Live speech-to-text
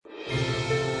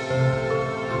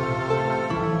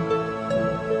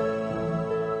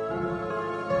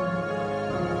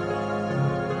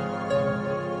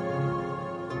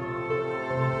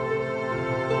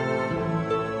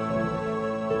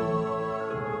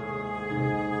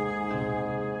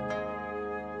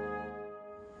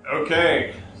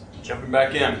Okay, jumping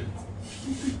back in.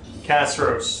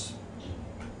 Castros,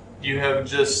 you have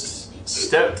just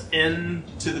stepped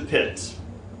into the pit.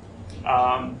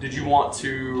 Did you want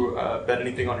to bet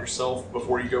anything on yourself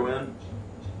before you go in?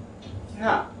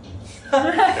 Yeah.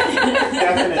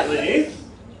 Definitely.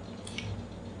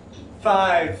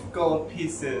 5 gold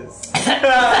pieces. Yourself?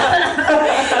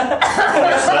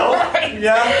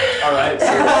 Yeah. All right. So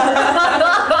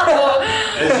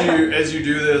as you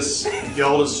do this,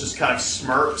 Gildus just kind of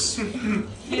smirks.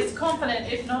 He is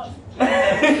confident, if not.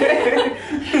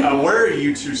 Where are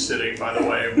you two sitting, by the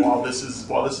way, while this is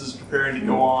preparing to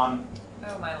go on?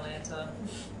 Oh, my Lanta.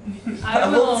 I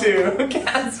Level will 2.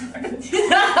 Casper.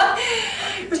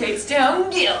 takes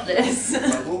down Gildus.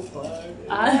 Level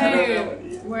 5.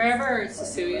 Wherever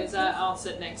Cecilia is at, I'll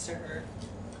sit next to her.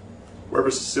 Wherever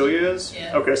Cecilia is?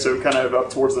 Yeah. Okay, so kind of up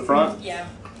towards the front? Yeah.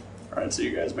 Alright, so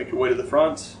you guys make your way to the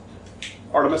front.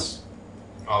 Artemis?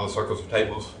 All the circles of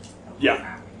tables.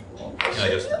 Yeah. And I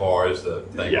guess the bar is the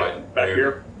thing Yeah, right back there.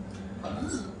 here.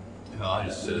 I'll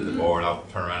just sit at the bar and I'll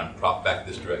turn around and prop back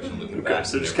this direction, looking Okay, back.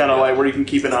 so just kind of like where you can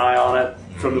keep an eye on it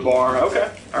from the bar. Okay,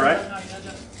 alright. No, he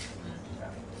doesn't.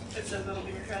 It says it'll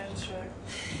be returned straight.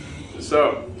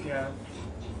 So, Yeah.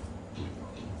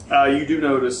 you do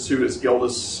notice too as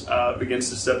Gildus begins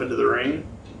to step into the ring,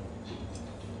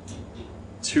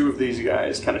 2 of these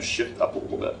guys kind of shift up a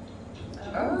little bit.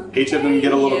 Each of them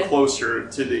get a little closer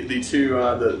to the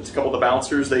couple of the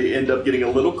bouncers. They end up getting a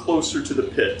little closer to the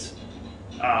pit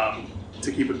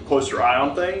to keep a closer eye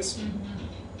on things.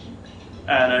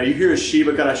 And you hear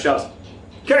Sheba kind of shouts,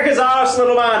 "Kick his ass,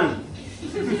 little man!"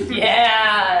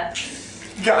 Yeah.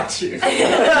 Got you.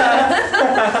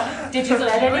 Did you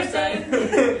bet anything?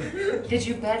 Did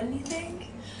you bet anything?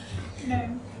 No, I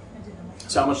didn't.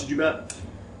 So how much did you bet?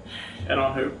 And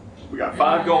on who? We got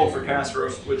 5 gold for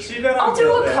Castros, which She bet on I'll do a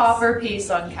Gildus. copper piece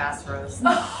on Castros. No,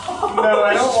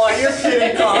 I don't want your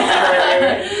kitty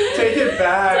copper. Take it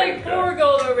back. It's like 4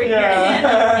 gold over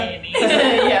Yeah. here.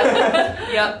 yeah.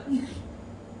 Yep.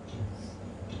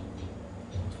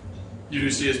 you do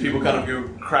see as people kind of go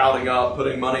crowding up,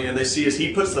 putting money in. They see as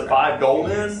he puts the 5 gold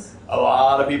in, a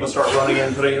lot of people start running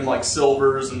in, putting in like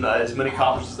silvers and as many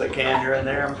coppers as they can here and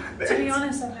there. To be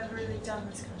honest, I've never really done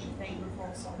this kind of thing before,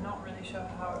 so I'm not really sure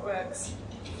how it works.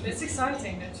 But it's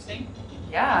exciting, don't you think?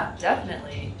 Yeah,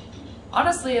 definitely.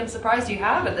 Honestly, I'm surprised you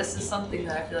haven't. This is something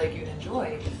that I feel like you'd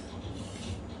enjoy.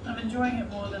 I'm enjoying it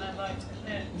more than I'd like to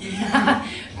admit.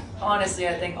 Honestly,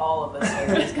 I think all of us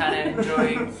are just kind of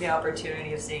enjoying the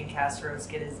opportunity of seeing Castros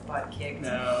get his butt kicked.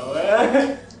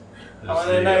 No. I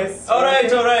want a nice.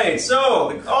 Alright.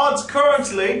 So, the odds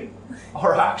currently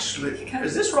are actually,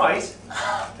 is this right?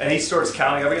 And he starts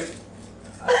counting up again.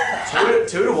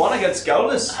 2 to 1 against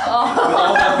Gildus. With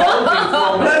all that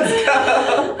gold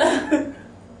being thrown.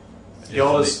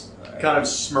 Gildus kind of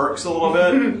smirks a little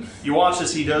bit. You watch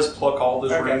as he does pluck all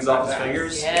those rings off his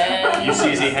fingers. Yeah. You see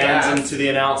as he hands them to the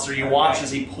announcer. You watch as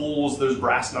he pulls those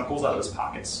brass knuckles out of his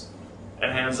pockets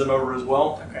and hands them over as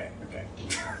well. Okay.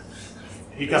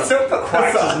 He kind So of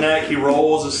cracks his neck, he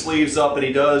rolls his sleeves up, and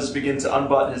he does begin to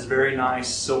unbutton his very nice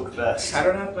silk vest I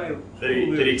don't have my.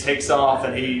 that he takes off,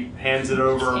 and he hands it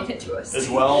over Hand it to us. as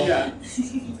well. Yeah.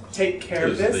 Take care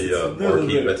of Does this. the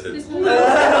barkeep at the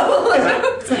I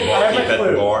have my Keep at the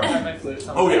flute. bar. I have my flute.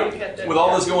 Oh yeah. With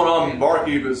all this going on,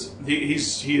 Barkeep is he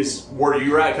is where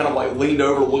you're at, kind of like leaned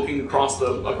over, looking across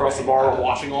the bar,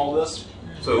 watching all this.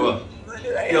 So,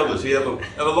 Gildus, you ever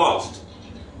lost?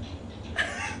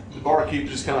 The barkeep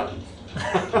just kind of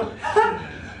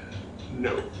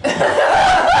no.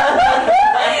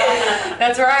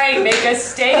 That's right. Make a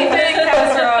statement,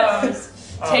 Castros.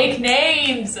 Take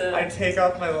names. I take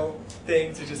off my little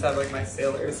thing to just have like my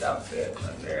sailor's outfit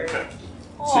under. Okay.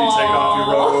 So you take off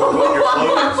your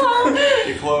robe,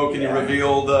 your cloak, and you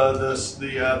reveal the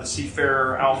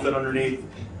seafarer outfit underneath.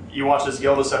 You watch this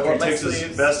Gildus after he my takes his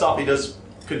sleeves. vest off. He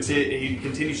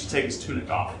continues to take his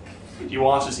tunic off. You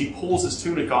watch as he pulls his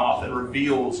tunic off and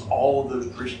reveals all of those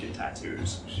Drishkin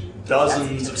tattoos.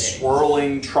 Dozens of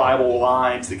swirling tribal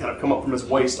lines that kind of come up from his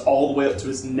waist all the way up to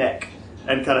his neck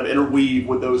and kind of interweave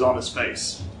with those on his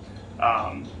face.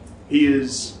 He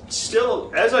is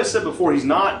still, as I said before, he's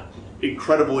not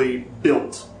incredibly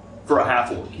built for a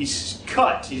half-orc. He's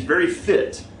cut, he's very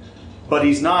fit, but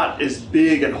he's not as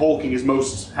big and hulking as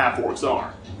most half-orcs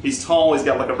are. He's tall, he's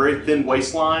got like a very thin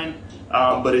waistline,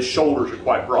 but his shoulders are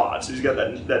quite broad, so he's got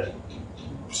that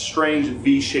strange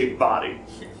V-shaped body.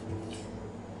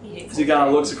 So he kind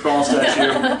of looks across at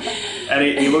you, and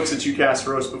he looks at you,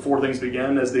 Castros, before things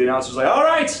begin, as the announcer's like, "All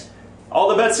right, all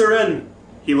the bets are in."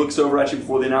 He looks over at you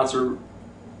before the announcer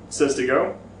says to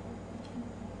go.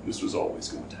 This was always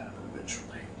going to happen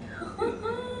eventually.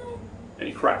 And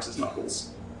he cracks his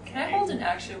knuckles. Can I hold an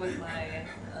action with my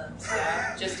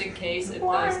staff just in case if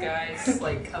those guys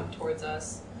like come towards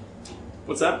us?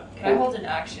 What's that? Can I hold an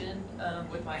action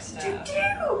with my staff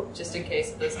just in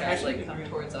case if those guys like come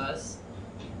towards us?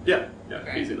 Yeah,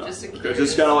 Okay, easy enough. just a Okay,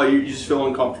 just kind of like you just feel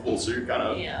uncomfortable, so you're kind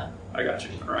of. Yeah. I got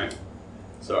you. All right.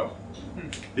 So,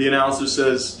 the announcer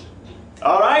says,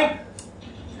 "All right,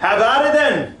 have at it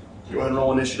then." Go ahead and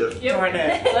roll initiative. Darn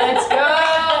it. Let's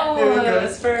go! Who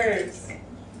goes first?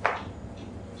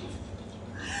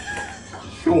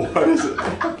 What is it?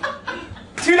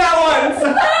 2 not ones!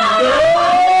 No!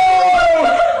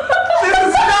 This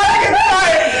is not a good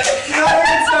start! Not a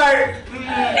good start!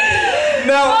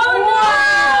 No! Oh no!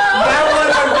 That one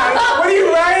I'm not. What are you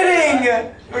writing?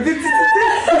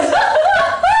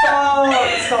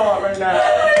 Stall right now.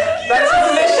 That's just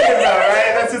initiative though,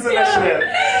 right? That's just initiative.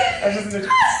 That's just initiative.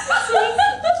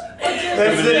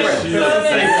 That's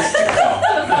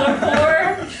different.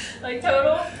 4, like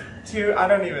total? 2, I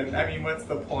don't even, I mean, what's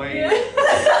the point? Yeah. 5.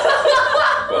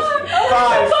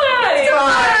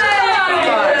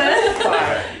 5.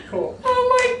 5. Cool. Oh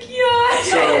my gosh!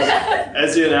 So,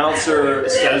 as the announcer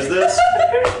says this,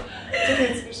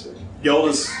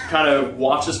 Gildas kind of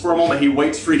watches for a moment. He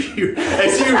waits for you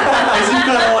as you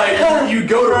kind of like you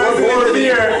go to run forward,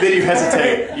 then you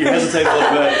hesitate. You hesitate a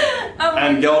little bit,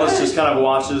 and Gildas just kind of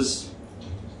watches.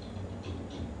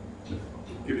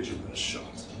 Give it your best shot.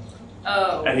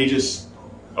 Oh. And he just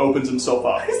opens himself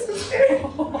up.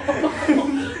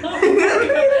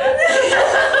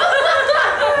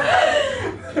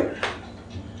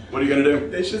 What are you gonna do?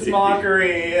 Vicious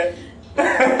mockery.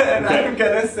 And I'm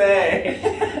gonna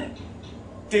say,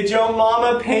 did your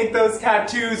mama paint those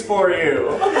tattoos for you?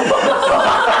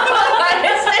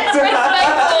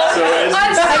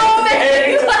 I'm so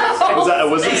many Was that a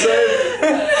wisdom save?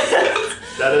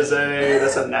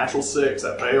 That's a natural 6.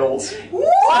 That fails.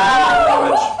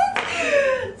 Wow!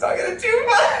 It's not gonna do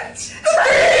much. 3!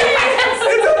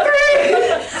 It's a 3!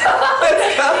 Let's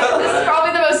go. This is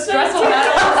probably the most stressful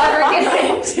battle I've ever get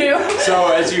into. So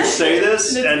as you say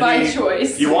this, And it's and my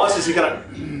choice. you watch this, he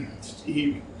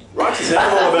rocks his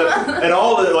head a little bit, and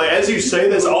all the like as you say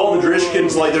this, all the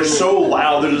Drishkins like they're so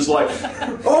loud, they're just like,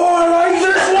 "Oh, I like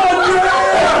this one!"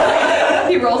 Yeah!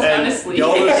 He rolls down And his sleeve.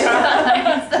 Gildas,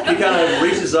 he kind of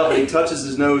reaches up and he touches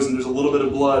his nose, and there's a little bit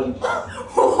of blood.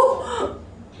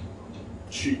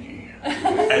 Cheeky.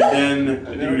 And then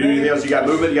do you do anything else? You got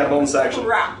movement. You got a bonus action.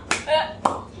 Crap.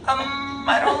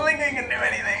 I don't think I can do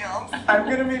anything else. I'm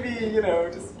gonna maybe,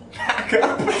 just back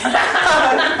up.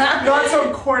 Not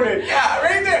so cornered. Yeah,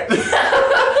 right there.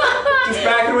 Just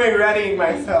back away, readying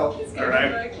myself. All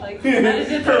right.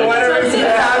 For whatever's gonna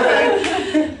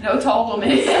happen. No tall woman.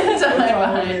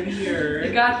 Behind here.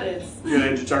 You got this. You gonna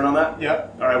end your turn on that?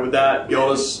 Yep. All right. With that,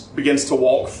 Gildas begins to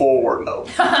walk forward.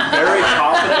 Very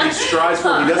confident. He strides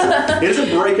forward. He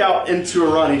doesn't break out into a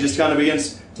run. He just kind of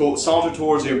begins to saunter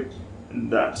towards you.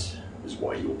 And that is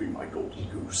why you'll be my golden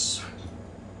goose.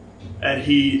 And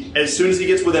he, as soon as he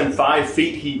gets within 5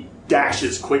 feet, he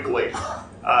dashes quickly.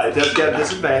 It does get a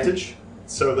disadvantage.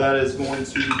 So that is going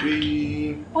to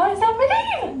be. What is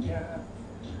happening? Yeah.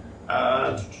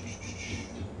 I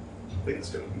think it's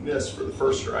going to miss for the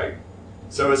first strike.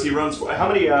 So as he runs, how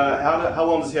many? How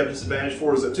long does he have disadvantage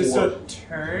for? Is it Just 4? a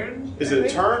turn? Is it a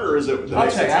turn or is it the I'll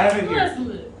next check. I attack? have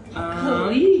it here.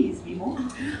 Please be more.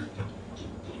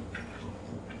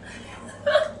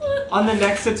 On the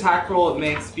next attack roll it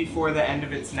makes before the end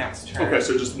of its next turn. Okay,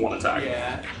 so just one attack.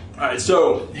 Yeah. All right,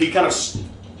 so he kind of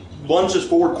lunges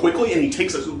forward quickly, and he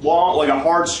takes a long, like a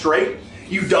hard straight.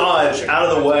 You dodge out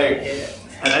of the way,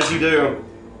 and as you do,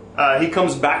 he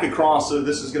comes back across. So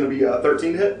this is going to be a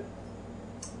 13 to hit.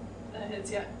 That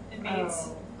hits, yeah. It means.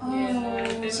 Oh. Yeah,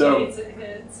 if it So- means it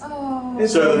hits. Oh.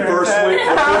 So the first swing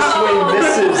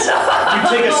misses. You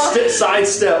take a side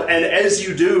step, and as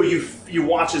you do, you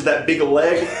watch as that big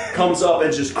leg comes up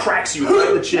and just cracks you right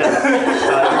in the chin.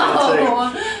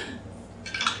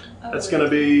 That's going to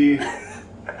be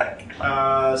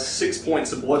 6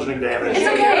 points of bludgeoning damage. It's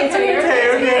okay. It's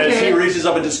okay. As he reaches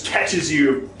up and just catches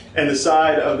you in the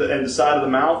side of the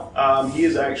mouth, he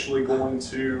is actually going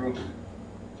to.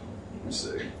 Let's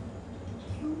see.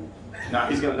 No,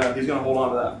 he's gonna hold on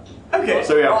to that. Okay.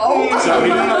 So yeah, so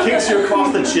he kicks you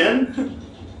across the chin,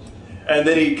 and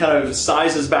then he kind of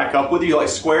sizes back up with you, like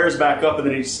squares back up, and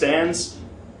then he stands.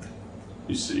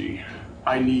 You see,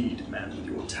 I need men with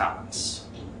your talents,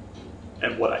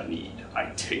 and what I need,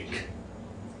 I take.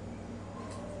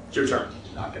 It's your turn.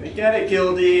 Not gonna get it,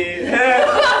 Gildy.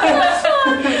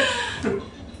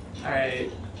 Alright.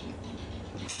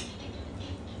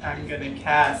 I'm gonna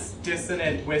cast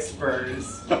Dissonant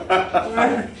Whispers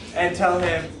and tell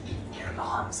him, your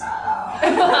mom's home.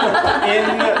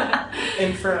 In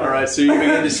Infernal. All right, so you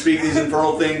begin to speak these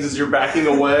infernal things as you're backing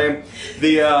away.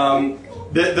 The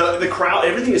crowd,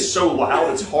 everything is so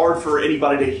loud, it's hard for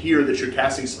anybody to hear that you're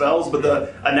casting spells, but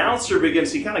the announcer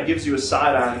begins, he kind of gives you a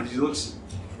side eye, and he looks,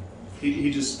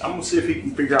 he just, I'm going to see if he can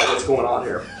figure out what's going on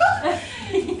here.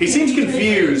 He seems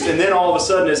confused, and then all of a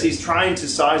sudden, as he's trying to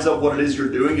size up what it is you're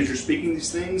doing, as you're speaking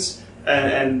these things,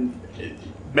 and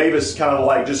Mavis kind of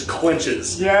like just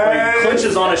clenches. Yeah. Like,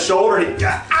 clenches on his shoulder, and he,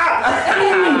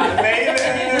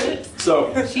 Mavis!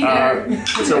 So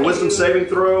wisdom saving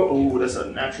throw. Oh, that's a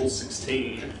natural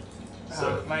 16.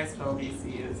 So My spell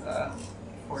DC is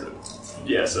 14.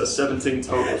 yes, a 17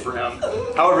 total for him.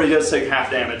 However, he does take half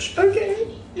damage. Okay.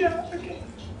 Yeah. Okay.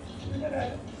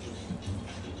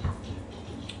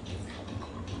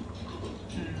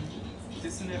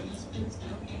 Dissonant Whispers.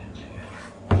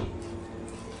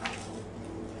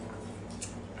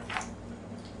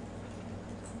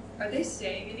 Are they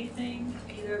saying anything?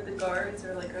 Either of the guards,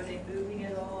 or like, are they moving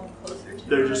at all closer to?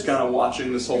 They're us? just kind of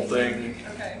watching this whole thing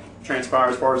Okay. transpire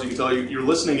as far as you can tell. You're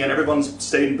listening in. Everyone's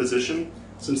stayed in position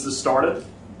since this started.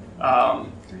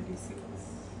 3d6.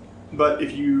 But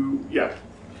if you, yeah.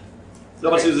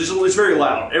 It's very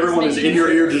loud. Everyone is in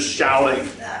your ear just shouting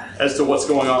as to what's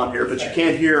going on here, but you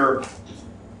can't hear,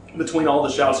 between all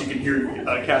the shouts, you can hear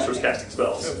casters casting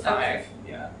spells. So 5.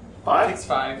 Yeah. 5? Takes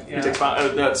 5. Yeah. He takes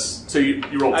 5. So you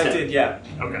roll 10. I did. Yeah.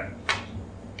 Okay.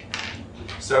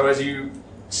 So as you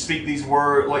speak these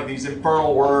words, like these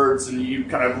infernal words, and you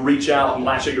kind of reach out and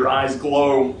lash at, your eyes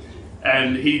glow,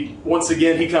 and he, once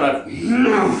again, he kind of,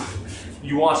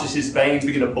 you watch as his veins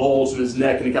begin to bulge in his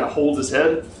neck, and he kind of holds his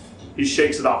head. He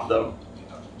shakes it off, though.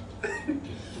 You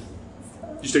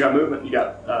still got movement. You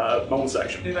got bonus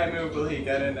action. If I move, will he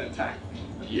get an attack?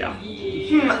 Yeah.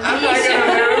 I'm not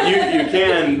gonna move. You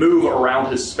can move around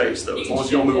his space, though, as long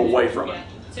as you don't move away from it. Yeah.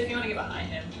 So if you want to get behind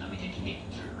him, I mean, you can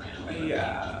turn around.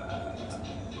 Yeah.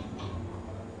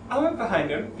 I'll move behind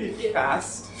him. Be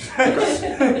fast.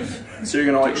 So you're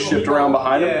gonna like shift around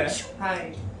behind him. Yeah.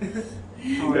 Hi.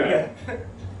 Oh, Okay.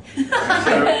 So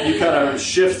you kind of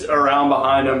shift around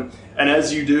behind him, and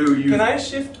as you do, you Can I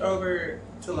shift over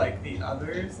to like the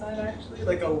other side actually,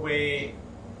 like away?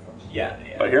 Yeah.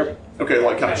 right here. Okay,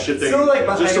 like kind of shifting, So, like,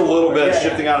 behind just a him. little bit, Yeah,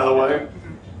 shifting yeah. out of the way.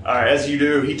 All right, as you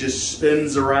do, he just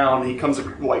spins around. He comes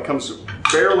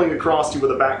barreling across you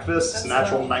with a back fist. It's a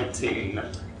natural 19.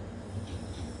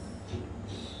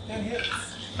 That hits.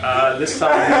 This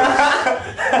time.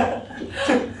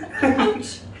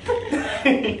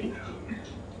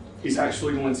 He's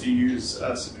actually going to use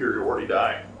a superiority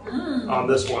die on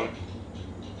this one.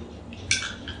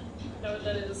 I know what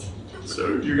that is.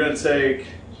 So you're going to take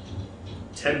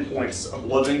 10 points of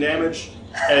bludgeoning damage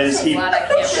as he Glad I can't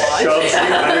watch. shoves you.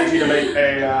 I need you to make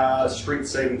a strength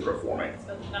saving throw for me.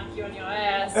 They'll knock you on your A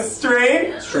ass.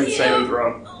 strain? Strength saving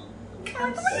throw.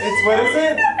 It's what is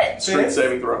it? Strength This?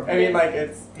 saving throw. I mean, like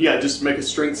it's. Yeah, just make a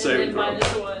strength And saving then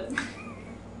throw. minus 1.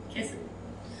 Kiss it.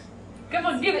 Come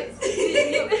on, give it.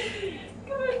 Give it.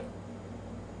 Come on.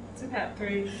 It's a nat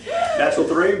 3. Natural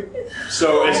 3.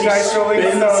 So as This he guy's rolling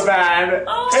so bad.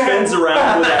 spins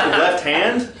around with that left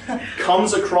hand,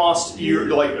 comes across your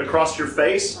across your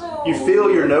face. You feel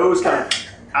your nose kind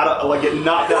of get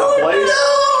knocked out of place,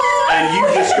 and you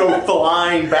just go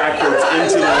flying backwards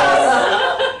into the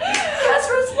wall.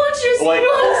 Casper's lunches. Like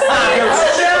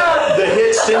the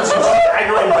hit sends you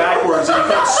staggering backwards, and you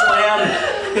kind of slam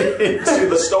into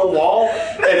the stone wall,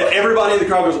 and everybody in the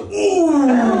crowd goes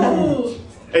ooh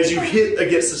as you hit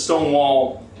against the stone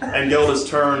wall, and Geldas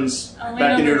turns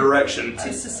back in your direction.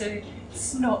 Just to say,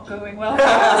 it's not going well. I'm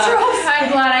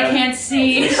glad I can't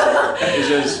see. He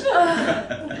says,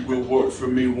 "You will work for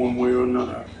me one way or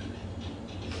another."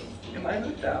 Am I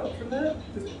knocked out from that?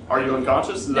 Are you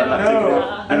unconscious? Is that not No. taking it?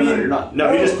 I No, mean, you're not.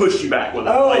 No, he just pushed you back with it.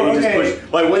 Oh, Like, he okay. just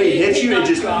pushed, like when he hit you, it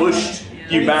just pushed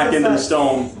you back into the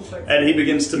stone, and he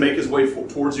begins to make his way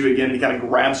towards you again. And he kind of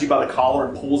grabs you by the collar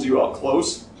and pulls you up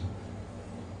close.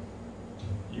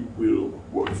 You will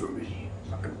work for me.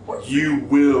 You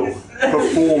will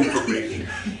perform for me.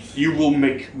 You will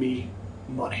make me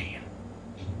money,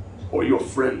 or your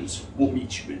friends will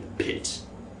meet you in the pit.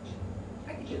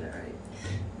 I can do that, right?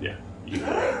 Yeah. You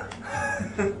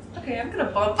Okay, I'm gonna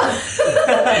bump.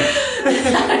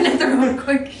 Another one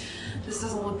quick. This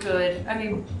doesn't look good. I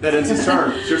mean, That ends his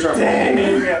turn. It's your turn.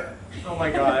 Dang. Oh my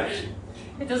gosh.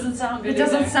 It doesn't sound good. It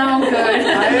doesn't either. sound good.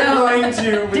 I am going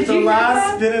to, with Did the you hear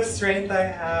last that? bit of strength I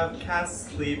have, cast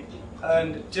sleep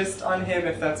And just on him,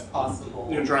 if that's possible.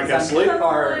 You gonna try and 'Cause cast I'm sleep?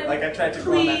 far, like I tried to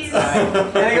go on that Please. side.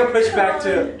 And I go push back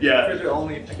to Yeah. for the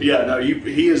only thing. Yeah, no,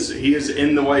 he is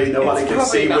in the way. Nobody It's can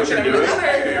probably see not what you're gonna doing.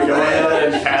 matter. Go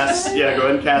ahead and cast. Yeah, go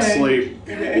ahead and cast sleep.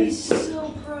 Okay. He's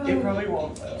so pro. It probably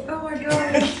won't though. Oh my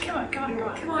god. Come on, come on, come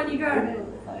on. Come on, you got it.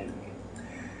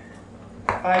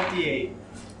 5d8.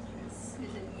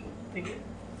 Thank you.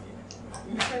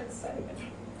 You said 7.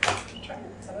 Try it.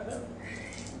 I don't know.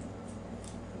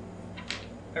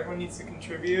 Everyone needs to The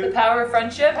contribute. power of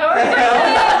friendship. Lisa,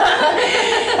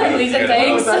 Yeah.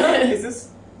 thanks. Is this?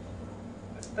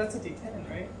 That's a d10,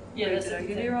 right? Yeah, that's Did I what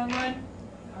give you the wrong one?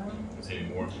 Is there any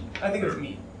more? I think it was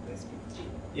me.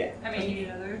 I mean, you need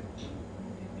another.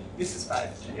 This is 5.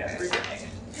 Yeah. We're good.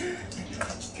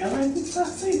 Power of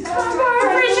friendship. Power of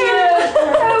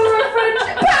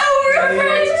friendship. Power of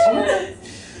friendship.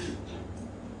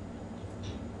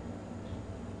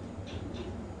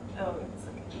 Oh,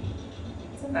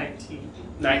 it's a 19.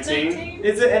 19.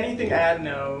 Is it anything add?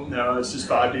 No. No, it's just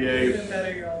 5d8. Even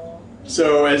better, y'all.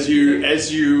 So as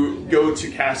you go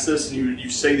to cast this and you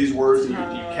say these words and you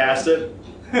cast it,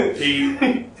 he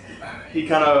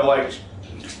kind of like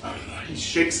he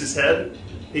shakes his head.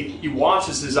 He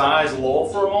watches his eyes lull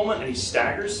for a moment and he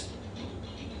staggers.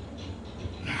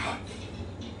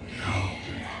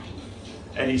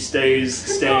 And he stays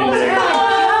standing there.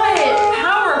 Got it.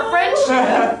 Power of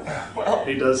friendship. Well,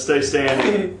 He does stay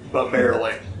standing, but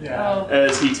barely. yeah.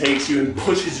 As he takes you and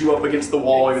pushes you up against the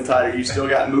wall even tighter. You still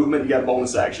got movement, you got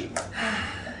bonus action.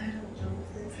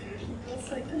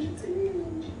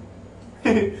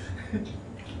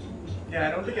 Yeah,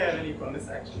 I don't think I have any bonus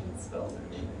action spells or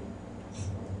anything.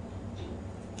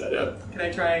 That it. Can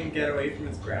I try and get away from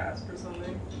his grasp or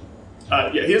something? Yeah,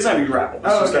 he doesn't have you grappled.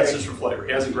 Oh, okay. That's just for flavor.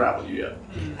 He hasn't grappled you yet.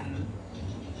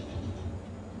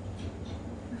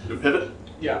 You pivot?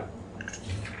 Yeah.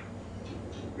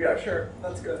 Yeah, sure.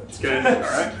 That's good. It's good. All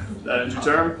right. That ends your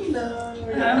turn.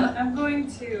 No. I'm going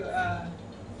to.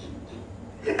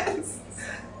 Yes.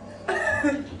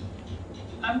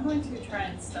 I'm going to try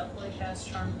and stealthily cast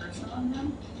Charm Person on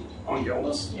him. On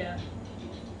Gildas. Yeah.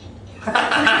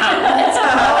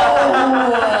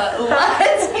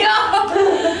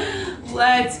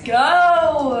 Let's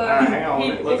go. Hang on.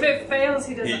 If it fails,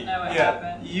 he doesn't know what Yeah.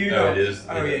 happened. You No, don't. it is.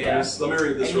 Oh, yeah, It yeah. Let me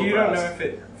read this And real you don't know fast. if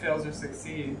it fails or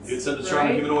succeeds. You said the charm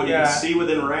Right? humanoid you Yeah. can see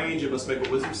within range. It must make a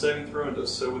wisdom saving throw and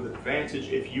does so with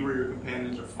advantage if you or your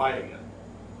companions are fighting it.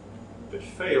 If it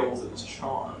fails, it is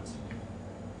charmed.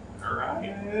 All right.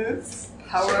 Yes.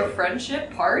 Power of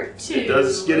friendship part 2. It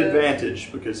does get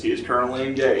advantage because he is currently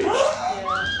engaged. Yeah.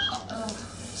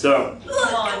 So,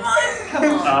 Come on.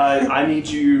 Come on. I need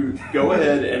you go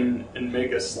ahead and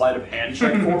make a sleight of hand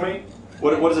check for me.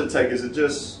 What does it take? Is it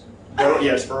just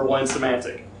yes, verbal and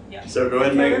semantic? Yeah. So go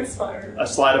ahead and Can I make inspire? a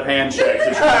sleight of hand check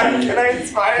to try and Can I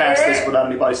inspire? cast this without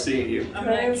anybody seeing you. I'm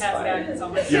going to cast guidance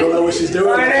on myself. You don't know what she's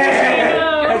doing. I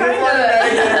just want to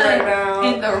meditate right now.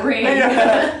 In the ring.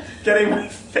 Yeah. Getting my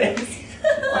face.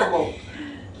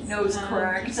 Nose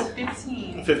cracked.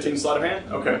 15. 15 sleight of hand?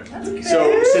 Okay.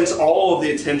 So since all of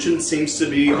the attention seems to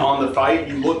be on the fight,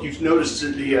 you've noticed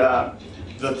that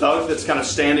the thug that's kind of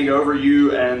standing over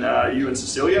you and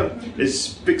Cecilia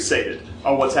is fixated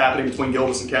on what's happening between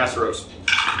Gildas and Casseros.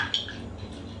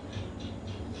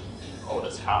 Oh,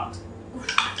 that's hot.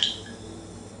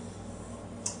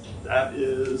 That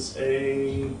is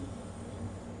a...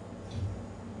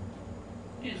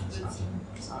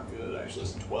 It's not good, actually.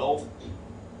 It's 12.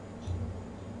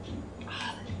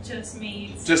 Just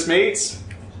means. Just meets?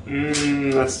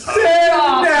 That's tough.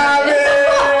 Damn it!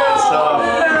 That's tough.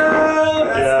 No,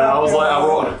 that's Yeah, I not was good. like, I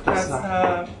rolled. That's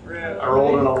tough. Rip. I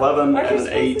rolled an 11 and an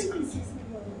 8.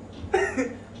 Let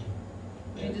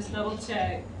me just double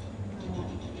check.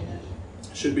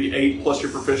 Should be 8 plus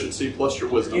your proficiency plus your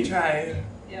You wisdom. tried.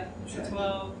 Yeah, it's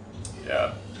 12.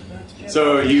 Yeah.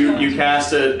 So you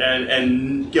cast it,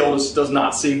 and Gildas does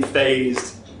not seem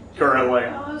phased currently.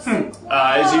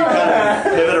 As you kind of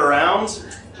pivot around,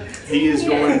 he is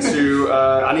going to.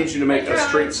 I need you to make a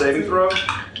strength saving throw.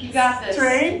 You got this.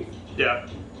 Train? Yeah.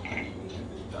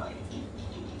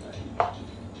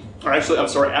 Or actually, I'm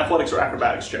sorry, athletics or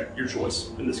acrobatics check, your choice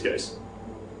in this case.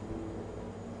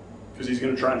 Because he's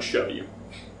going to try and shove you.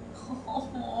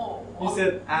 You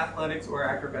said athletics or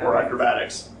acrobatics? Or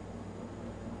acrobatics.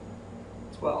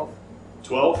 12.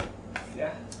 12?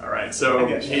 Yeah. All right, so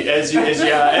Okay. as you spin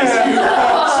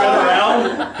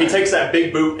around, he takes that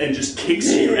big boot and just kicks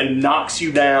you and knocks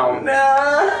you down.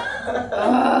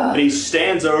 No! And he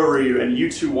stands over you, and you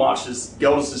two watch as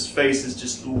Gildas' face is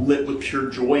just lit with pure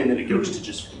joy, and then it goes to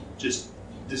just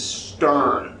this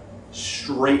stern,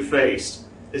 straight-faced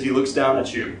as he looks down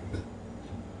at you.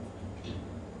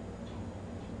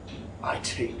 I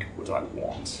take what I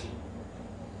want.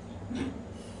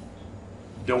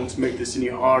 Don't make this any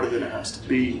harder than it has to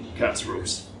be,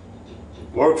 Katsros.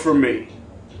 Work for me,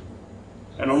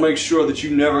 and I'll make sure that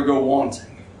you never go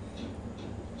wanting.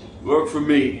 Work for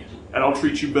me, and I'll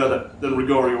treat you better than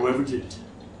Rigorio ever did.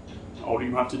 All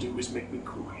you have to do is make me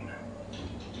queen.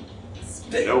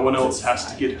 No one else has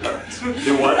to get hurt.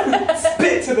 Do what?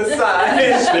 Spit to the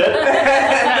side. Spit?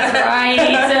 That's right.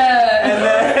 And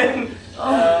then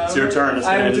It's your turn. It's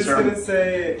I'm Amanda's just turn. gonna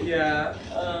say, yeah,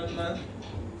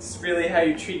 it's really how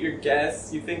you treat your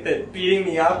guests. You think that beating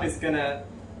me up is gonna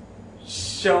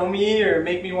show me or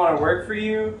make me want to work for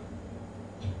you?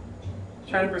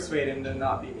 Trying to persuade him to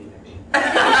not be mean to me.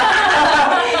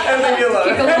 And leave me alone.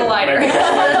 Kick a little lighter.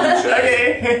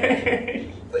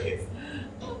 Okay. Please.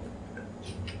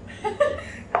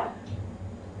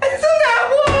 Isn't that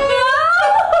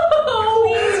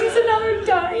Please use another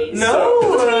dice. No,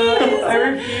 I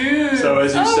refuse. So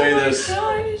as you say this,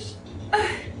 Gosh.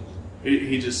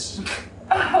 he just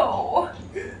Oh.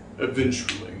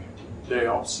 eventually they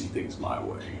all see things my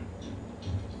way.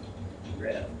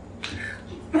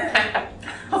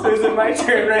 So is it my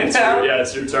turn right now? Yeah,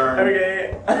 it's your turn.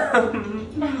 Okay.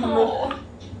 Oh.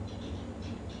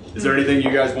 Is there anything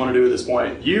you guys want to do at this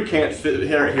point? You can't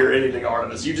hear anything,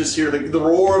 Artemis. You just hear the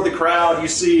roar of the crowd. You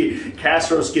see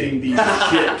Castros getting the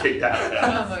shit kicked out of him.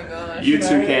 Oh my gosh. You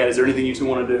two can. Is there anything you two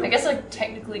want to do? I guess I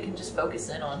technically can just focus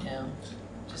in on him,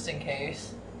 just in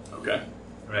case. Okay.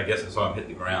 I mean, I guess I saw him hit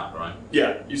the ground, right?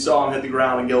 Yeah, you saw him hit the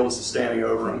ground and Gildas is standing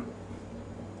over him.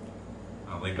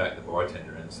 I'll lean back to the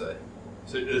bartender and say,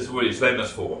 "So this is what he's famous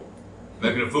for,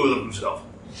 making a fool of himself."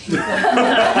 For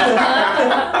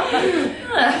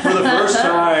the first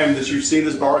time that you've seen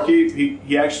this barkeep,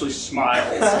 he actually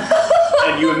smiles.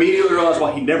 And you immediately realize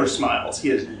why he never smiles. He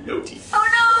has no teeth.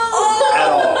 Oh At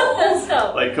all.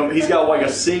 no. Like he's got like a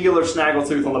singular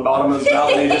snaggletooth on the bottom of his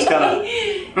mouth, and he just kind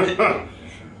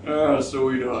of. So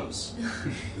he does.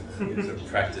 It's a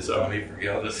practice only for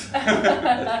Gildas. All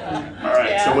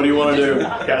right. So what do you want to do,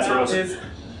 Casseros? Is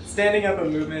standing up a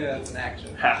movement as an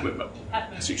action? Half movement.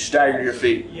 So you stagger your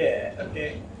feet. Yeah,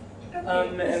 okay.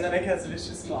 And then I cast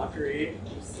Vicious Mockery.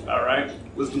 All right.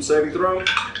 Wisdom saving throw.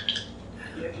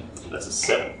 Yeah. That's a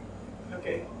 7.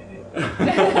 Okay. It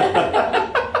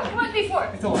might be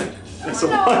 4. It's a 1. That's a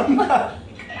No. 1.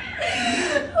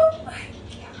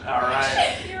 All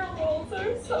right. Your rolls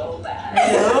are so bad.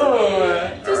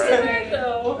 No. Just Alright. there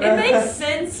though. It makes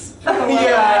sense.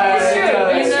 Yeah, It's true. it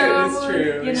does. You know, It's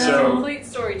true. You know, So- complete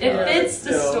story. It Yeah, fits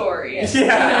the still. story.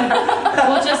 Yeah.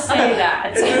 We'll just say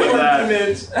that. It's With that- an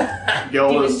image.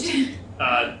 Gildas, he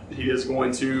is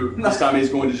going to, this time he's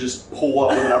going to just pull up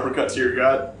with an uppercut to your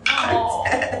gut. Oh,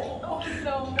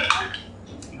 no.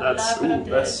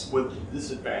 That's with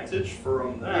disadvantage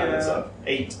from that. It's Yeah. a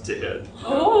 8 to hit.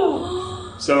 Oh.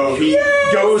 So he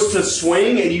goes to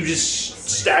swing and you just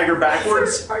stagger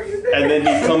backwards, and then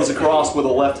he comes across with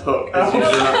a left hook. As you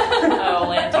Oh,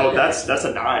 Lance. oh, that's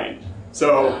a 9.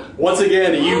 So once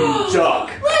again, you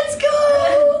duck. Let's go.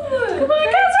 Come on,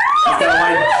 You guys. kind of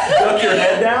like duck your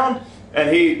head down, and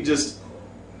he just.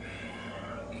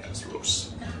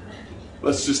 Casseros.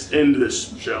 Let's just end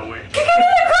this, shall we?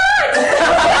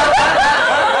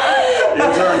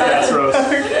 Your turn, Casseros.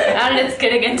 And it's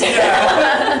getting into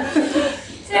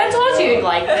See, I told you you'd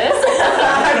like this.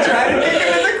 I'm trying to kick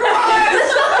him in the quad.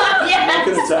 Yes.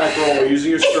 Make an attack roll using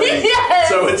your strength. Yes.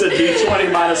 So it's a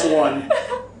d20 minus 1.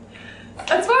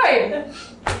 That's fine.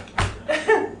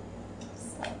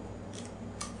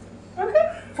 Okay.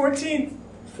 14.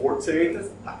 14.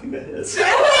 I think that hits.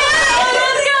 Let's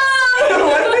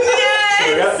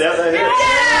So that hits.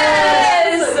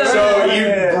 Yes. So you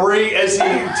bring, as he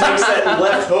takes that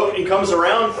left hook and comes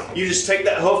around, you just take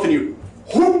that hoof and you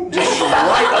whoop, just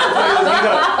right up the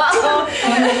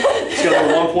front. It's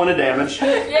got a 1 point of damage.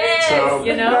 Yes. So-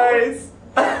 You know. Nice.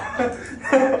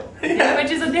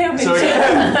 Damage is a damage. So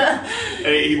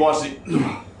and he watches it.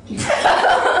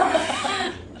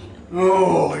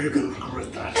 Oh, you're gonna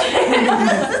regret that.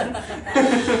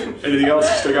 Anything else?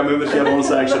 You still got movement? You have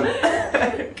bonus action.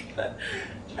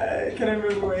 Can I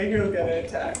move away? He'll get an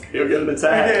attack. You'll get an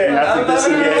attack. Okay, You have I'm to not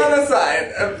gonna move on disengage. the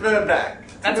side. Back.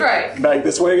 That's right. Back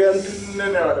this way again?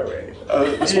 No other way.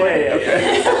 This way? Yeah.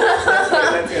 Okay.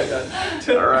 That's good, done.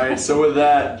 Alright, so with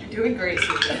that, You're doing great,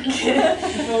 Susan.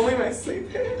 Only my sleep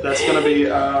hit. that's gonna be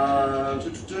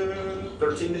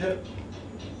 13 to hit.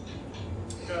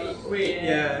 Wait,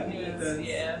 yeah. It does.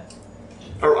 Yeah.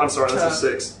 Oh, I'm sorry, that's a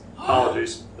 6.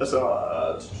 Apologies. That's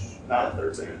not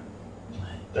 13.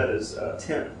 That is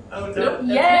 10. Oh no.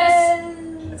 Yes.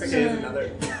 It's It's okay, it's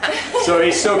another. So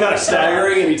he's still kind of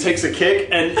staggering, and he takes a kick,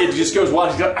 and it just goes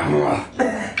wild. He's got,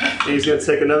 and he's going to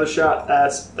take another shot.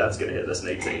 That's going to hit. That's an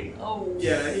 18. Oh.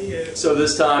 Yeah, he hit. So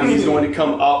this time he's going to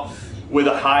come up with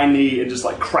a high knee and just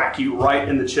like crack you right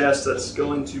in the chest. That's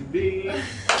going to be.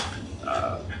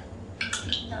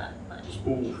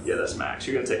 Ooh, yeah, that's max.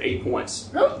 You're going to take 8 points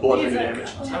bludgeoning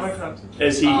damage. How much not?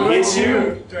 As he hits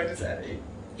you Do I just add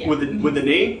 8? with the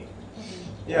knee,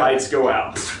 lights go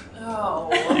out. Oh.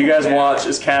 You guys watch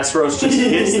as Castros just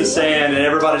hits the sand and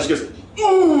everybody just goes,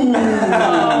 ooh!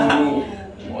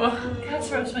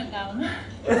 Castros went down.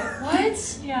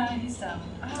 What? Yeah, he's down.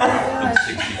 Oh,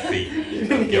 60 feet. You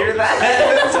didn't hear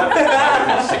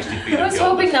that? 60 feet. I was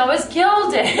hoping that was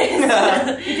Gildas.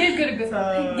 He did get a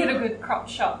good crop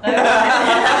shot there.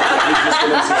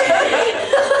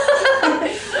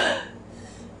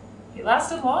 He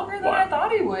lasted longer than I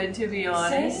thought he would, to be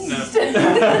honest.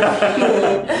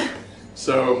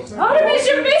 So, Artemis,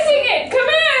 you're missing it! Come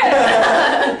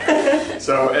here!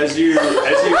 so as you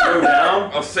go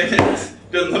down, I'll say it.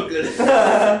 Doesn't look good.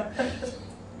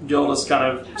 Gildas kind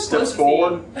of close steps is he?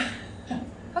 forward.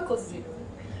 How close is he to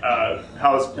it?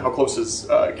 How close is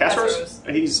Castros?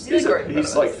 Castros. He's He's like right in front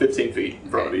he's of like us. 15 feet in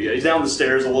front of you. Yeah, he's down the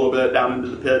stairs a little bit, down into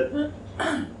the pit.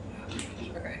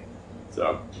 Okay.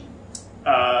 So,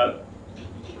 Can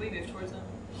we move towards him?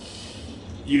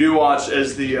 you do watch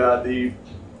as the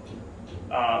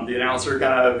announcer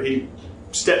kind of he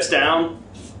steps down.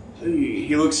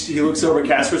 He looks over at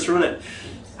Castros for a minute.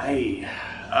 Hey,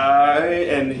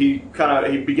 and he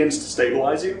begins to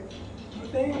stabilize you.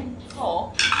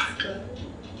 Oh.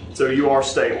 So you are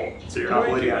stable. So you're not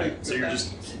bleeding out. So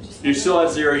you're still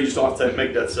at 0. You just don't have to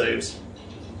make death saves.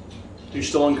 You're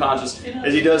still unconscious.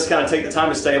 As he does kind of take the time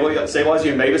to stabilize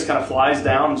you, and Mavis kind of flies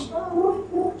down,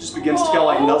 just begins to kind of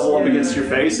like nuzzle up against your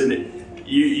face, and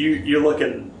you're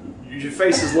looking. Your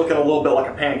face is looking a little bit like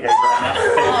a pancake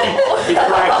right now. He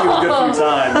cracked you a good few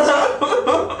times.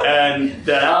 And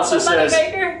the announcer says,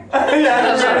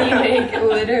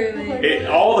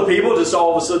 all the people just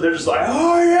all of a sudden, they're just like,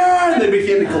 oh yeah! And they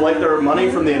begin to collect their money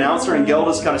from the announcer, and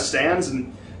Gildas kind of stands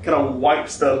and kind of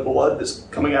wipes the blood that's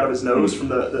coming out of his nose from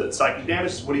the psychic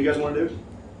damage. What do you guys want to do?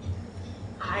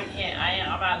 I can't.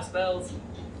 I'm out of spells.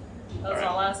 That was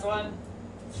my last one.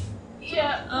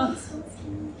 Yeah.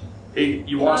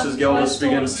 You watch as Gildas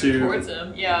begins to... Towards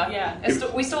him, yeah. Yeah.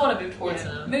 We still want to move towards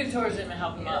him. Move towards him and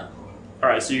help him up.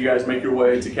 Alright, so you guys make your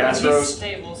way to He's Castros.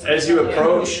 stable. So As you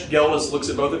approach, Gildas looks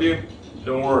at both of you.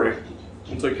 Don't worry.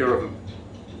 We'll take care of him.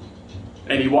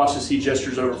 And you watch as he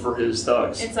gestures over for his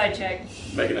thugs. Inside check.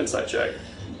 Make an insight check.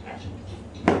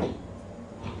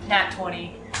 Nat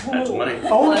 20. That's 20.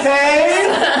 Okay!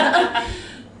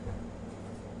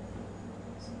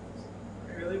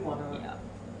 I really want to. Yeah.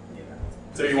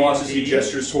 So you watch as he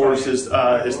gestures towards his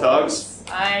thugs.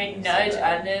 I nudge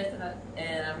Adnith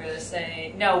and I'm going to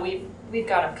say, no, we've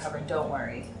got him covered, don't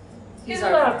worry. He's our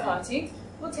a lot of friend. party.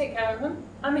 We'll take care of him.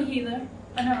 I'm a healer.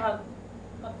 I know how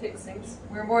to fix things.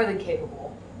 We're more than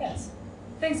capable. Yes.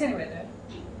 Thanks anyway, though.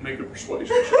 Make a persuasion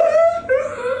check.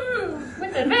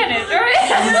 With advantage, right?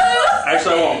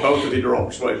 Actually, I want both of you to roll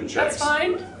persuasion checks. That's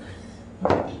fine.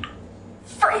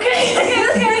 Okay.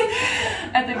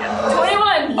 I think I'm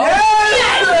 21. Whoa!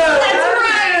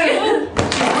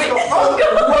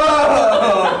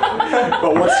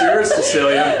 But what's yours,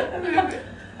 Cecilia?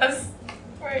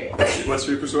 Wait. What's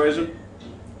your persuasion?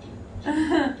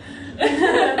 That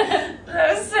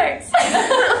was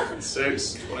 6.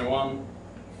 6, 21.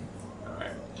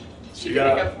 Alright. So you You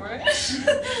gotta got... go for it.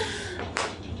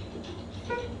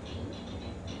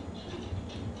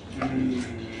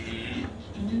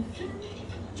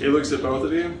 He looks at both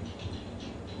of you.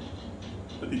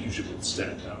 I think you should both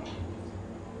stand down.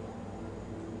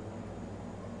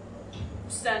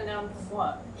 Stand down from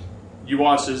what? You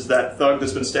watch as that thug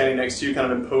that's been standing next to you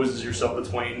kind of imposes himself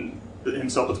between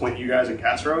you guys and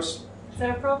Castros. Is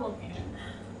there a problem here?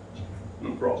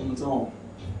 No problem at all.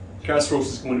 Castros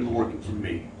is going to be working for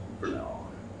me for now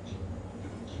on.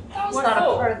 That was What not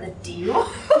for? a part of the deal.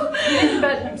 He didn't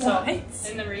bet himself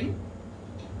in the ring.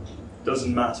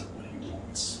 Doesn't matter what he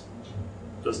wants.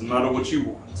 Doesn't matter what you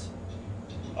want.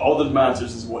 All that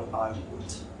matters is what I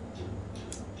want.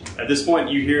 At this point,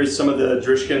 you hear some of the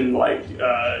Drishkin,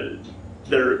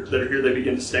 that are here. They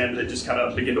begin to stand. They just kind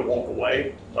of begin to walk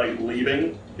away, like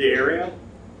leaving the area,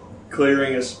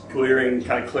 clearing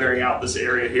out this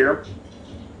area here.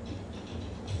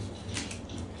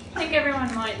 I think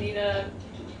everyone might need a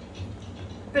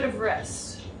bit of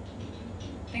rest.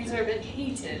 Things are a bit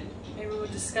heated. Maybe we'll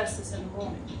discuss this in the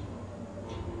morning.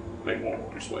 Make one more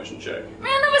persuasion check. Man,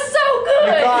 that was so good!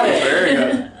 You got it. Very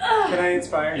good. Can I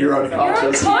inspire? You're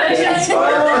unconscious. You're You can't unconscious.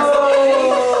 inspire.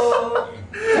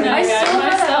 No, I guys, still have a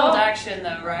held myself. action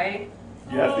though, right?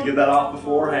 You have to get that off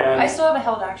beforehand. I still have a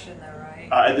held action though, right?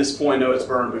 At this point, no, it's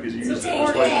burned because you used it.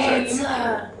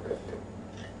 Okay.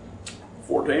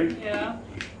 14. Yeah.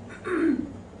 Can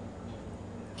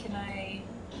I?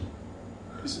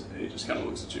 He just kind of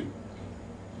looks at you.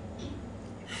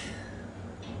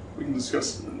 We can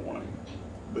discuss it in the morning,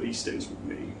 but he stays with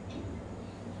me.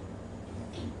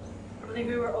 I believe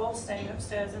we were all staying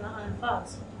upstairs in the Iron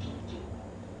Flats.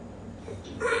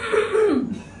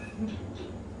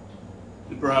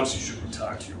 Perhaps you should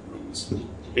retire to your rooms.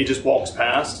 He just walks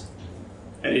past,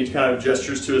 and he kind of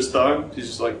gestures to his thug. He's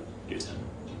just like, get him.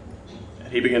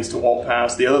 And he begins to walk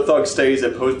past. The other thug stays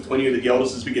at post between you. The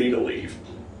Yeldis is beginning to leave.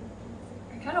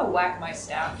 I kind of whack my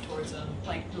staff towards them,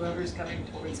 like whoever's coming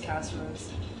towards Castros.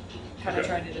 Kind of Okay.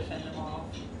 trying to defend them off.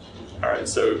 All right,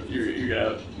 so you're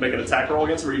gonna make an attack roll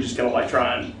against him, or are you just gonna like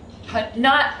try and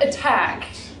Not attack.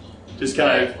 just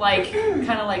kind of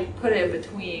like put it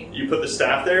between. you put the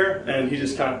staff there, and he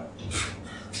just kind of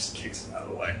just kicks it out of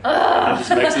the way Ugh. and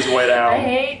just makes his way I down.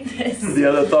 hate this. The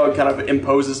other thug kind of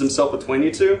imposes himself between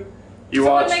you two. You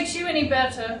So what watch. makes you any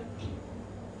better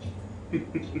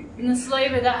than the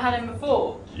slaver that had him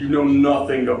before? You know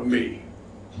nothing of me.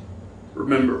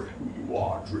 Remember who you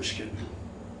are, Drishkin.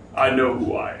 I know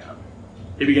who I am.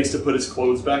 He begins to put his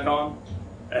clothes back on,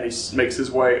 and he makes his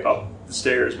way up the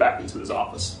stairs back into his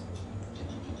office.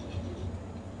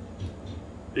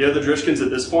 The other Drishkins at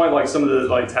this point, like some of the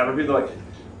like tavern people, are like,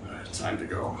 time to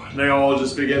go. And they all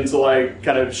just begin to like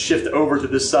kind of shift over to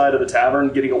this side of the tavern,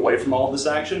 getting away from all of this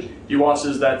action. You watch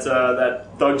as that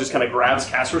thug just kind of grabs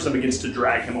Casperus and begins to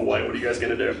drag him away. What are you guys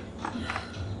gonna do?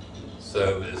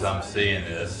 So as I'm seeing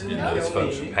this, and those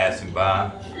folks are passing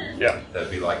by, Yeah.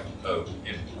 that'd be like, oh,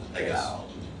 I guess,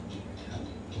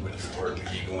 what's the word?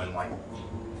 You going like,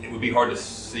 it would be hard to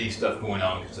see stuff going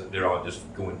on because they're all just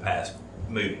going past,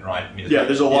 moving, right? I mean, Yeah,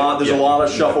 there's a lot. There's yeah. a lot of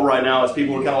shuffle right now as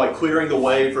people are kind of like clearing the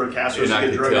way for Casperus And to I get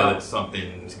can dragged tell out. that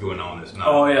something's going on. It's not.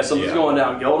 Oh yeah, something's going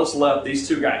down. Geldis left. These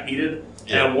two got heated,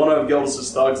 Yeah. and one of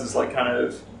Geldis' thugs is like kind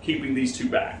of keeping these two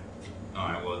back. All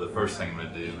right. Well, the first thing I'm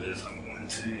going to do is I'm going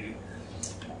to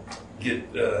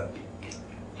get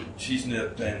Cheese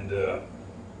Nip and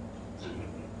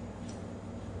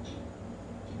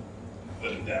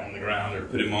put him down on the ground or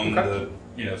put him on Okay.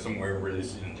 the somewhere where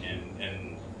he's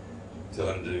and tell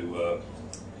him to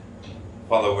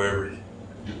follow wherever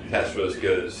Castros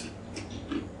goes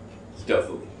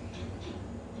stealthily.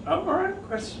 Oh, all right.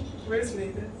 Question. Where's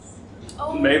Mavis?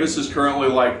 Oh. Mavis is currently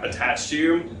like attached to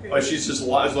you. Like she's just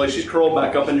like she's curled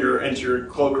back up into your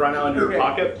cloak right now in your Okay.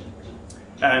 pocket.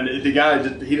 And the guy,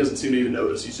 he doesn't seem to even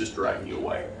notice. He's just dragging you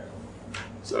away.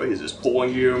 So he's just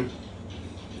pulling you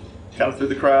kind of through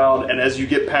the crowd. And as you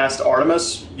get past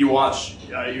Artemis, you watch.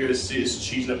 You're gonna see as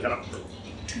Cheese Nip kind of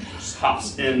just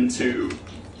hops into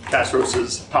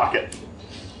Castros' pocket.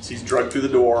 So he's drugged through the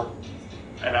door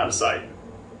and out of sight.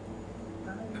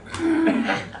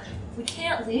 We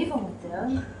can't leave him with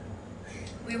them.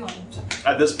 We won't.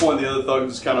 At this point, the other thug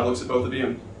just kind of looks at both of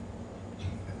you,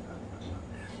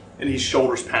 and he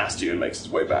shoulders past you and makes his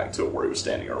way back to where he was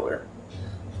standing earlier.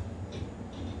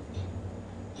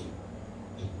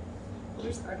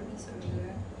 Where's Artemis over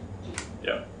there?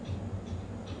 Yeah.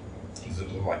 Is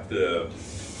it like the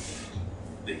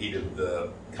heat of the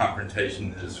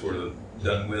confrontation is sort of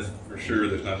done with for sure?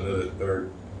 There's not another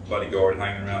third bodyguard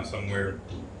hanging around somewhere.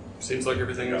 Seems like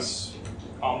everything is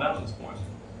calmed down at this point.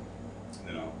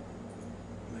 Then I'll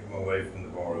make my way from the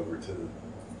bar over to the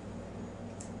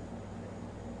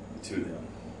two of them.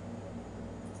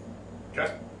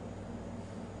 Okay.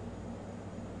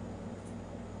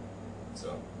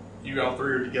 So, you all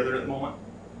three are together at the moment?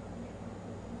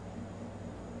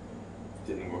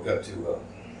 Didn't work out too well.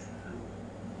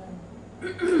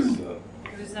 So,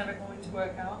 It was never going to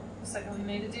work out the second we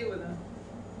made a deal with him.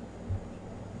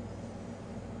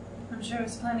 I'm sure he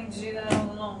was planning to do that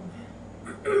all along.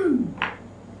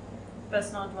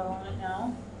 Best not dwell on it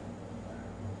now.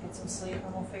 Get some sleep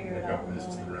and we'll figure I it out got in the this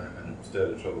to the morning. room and instead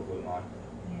of trouble putting on.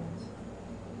 Yes.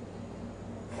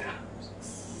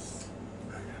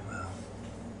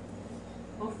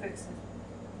 We'll fix it.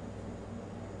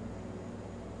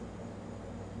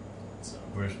 So,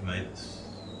 Where's Mavis?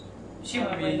 She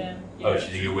went with him. Oh,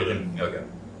 she did go with him? Okay.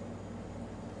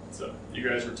 so you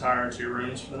guys retire to your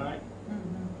rooms for the night?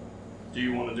 Mm-hmm. Do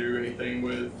you want to do anything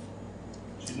with...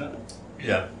 She's not?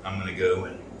 Yeah, I'm gonna go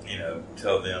and,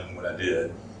 tell them what I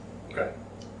did. Okay.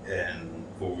 And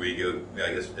before we go,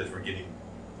 I guess if we're getting,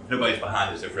 if nobody's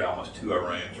behind us, if we're almost to our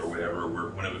rooms or whatever,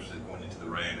 one of us is going into the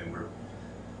room and we're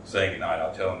saying goodnight,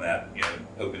 I'll tell him that,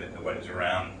 hoping that nobody's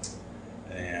around,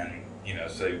 and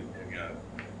say,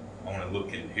 I want to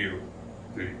look in here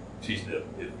through Cheesedip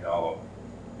if y'all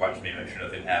watch me, make sure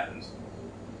nothing happens.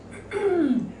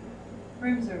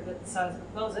 Rooms are a bit the size of a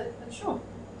closet, but sure.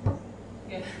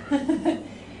 Yeah.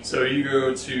 So you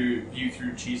go to view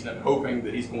through Cheesenut, hoping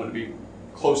that he's going to be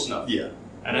close enough. Yeah.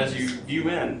 And as you view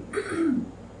in,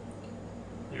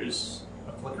 there's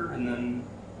a flicker, and then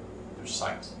there's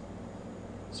sight.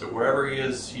 So wherever he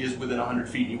is within 100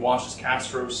 feet. He watches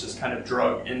Castros is kind of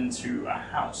drug into a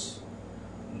house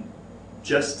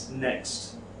just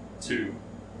next to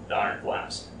the Iron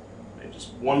Flask.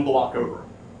 Just one block over.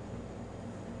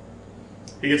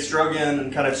 He gets drug in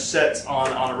and kind of set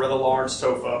on a rather large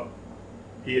sofa.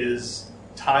 He is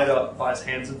tied up by his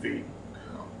hands and feet.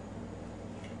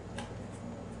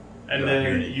 And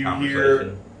then you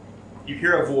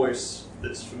hear a voice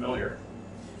that's familiar.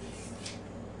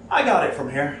 I got it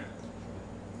from here.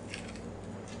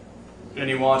 And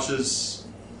he watches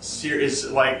as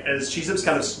Cheez-Up's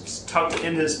kind of tucked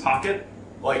in his pocket,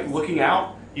 like looking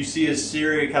out. You see as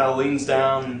Siri kind of leans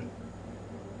down and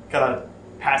kind of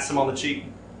pats him on the cheek.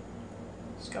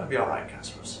 It's gonna be all right,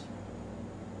 Castros.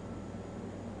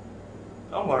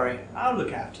 Don't worry, I'll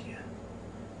look after you.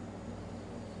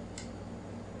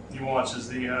 You watch as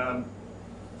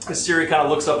as Siri kind of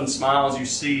looks up and smiles. You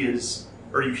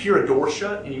hear a door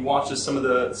shut, and you watch as some of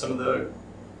the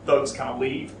thugs kind of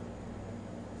leave.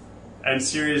 And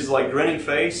Siri's grinning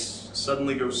face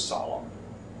suddenly goes solemn,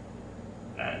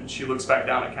 and she looks back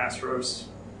down at Castros.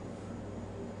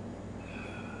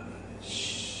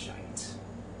 Shite.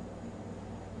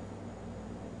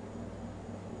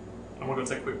 And we're gonna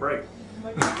take a quick break.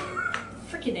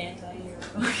 Freaking anti-hero.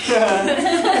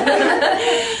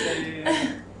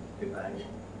 Goodbye.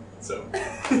 So,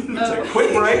 take a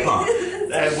quick break,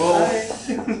 and we'll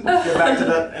get back to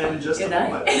that in just a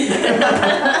moment. Damn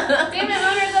it,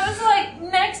 Hunter, that was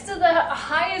next to the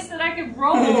highest that I could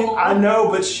roll. I know,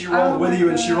 but she rolled with you,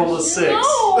 and she rolled a 6.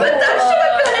 No! But that should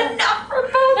have been enough for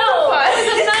both No, of us. it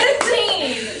was a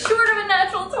 19! Short of a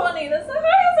natural 20. That's the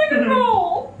highest I could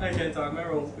roll. I can't talk. My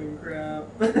roll's been crap.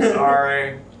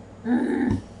 Sorry.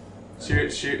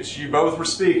 She both were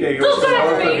speaking. It Don't was to talk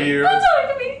both to of me! you. Don't talk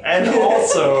to me! And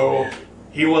also,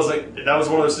 he wasn't. That was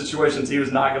one of those situations. He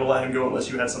was not going to let him go unless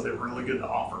you had something really good to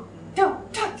offer.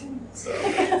 Don't talk to me. So,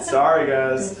 sorry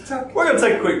guys. We're going to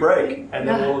take a quick break, and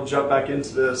then we'll jump back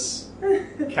into this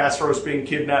Castros being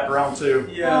kidnapped round 2.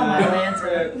 Yeah. Oh, my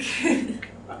Lancer.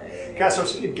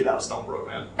 Castros, you need to get out of Stonebrook,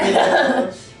 man.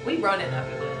 We run it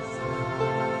after this.